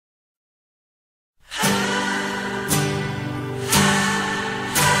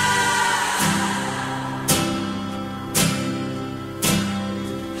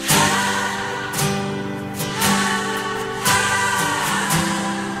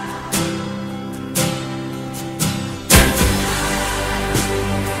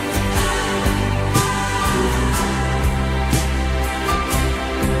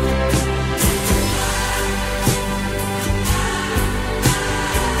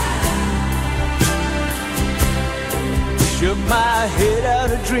I head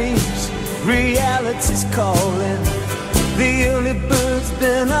out of dreams, reality's calling. The early bird's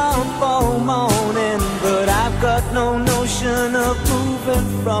been up all morning, but I've got no notion of moving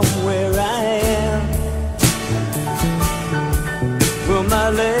from where I am. Well, my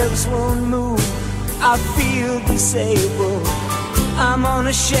legs won't move, I feel disabled. I'm on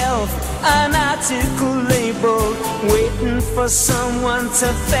a shelf, an article labeled, waiting for someone to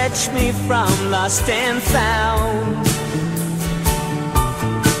fetch me from lost and found.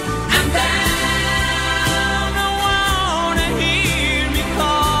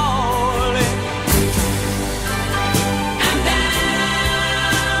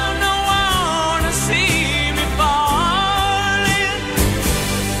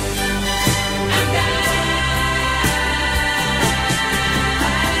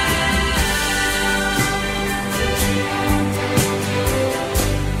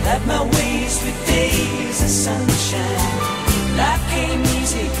 My ways with days of sunshine, life came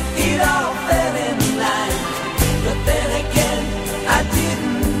easy, it all fell in line. But then again, I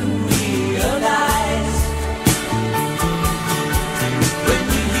didn't realize, when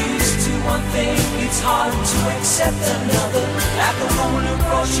you're used to one thing, it's hard to accept another. Like the woman who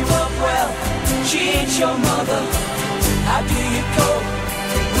brought you up, well, she ain't your mother. How do you cope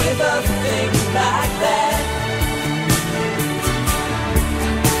with a thing like that?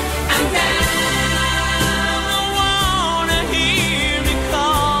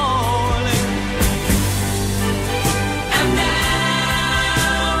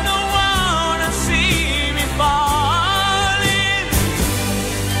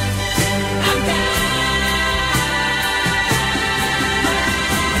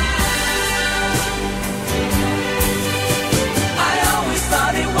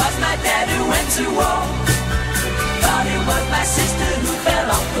 To war. Thought it was my sister who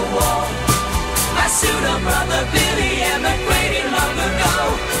fell off the wall. My pseudo brother Billy emigrated long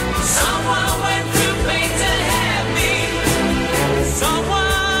ago. Someone went through pain to have me.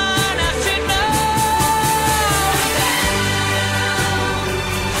 Someone I should know.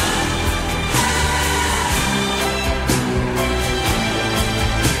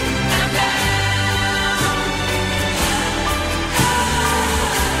 I'm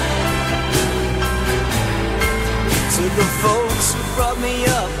to the folks who brought me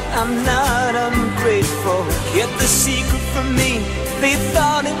up, I'm not ungrateful. Yet the secret from me, they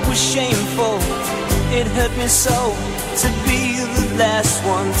thought it was shameful. It hurt me so to be the last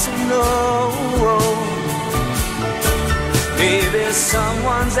one to know. Maybe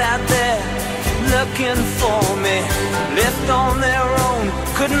someone's out there looking for me, left on their own,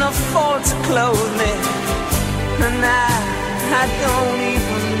 couldn't afford to clothe me. And I don't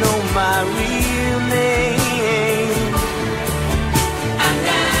even know my real name.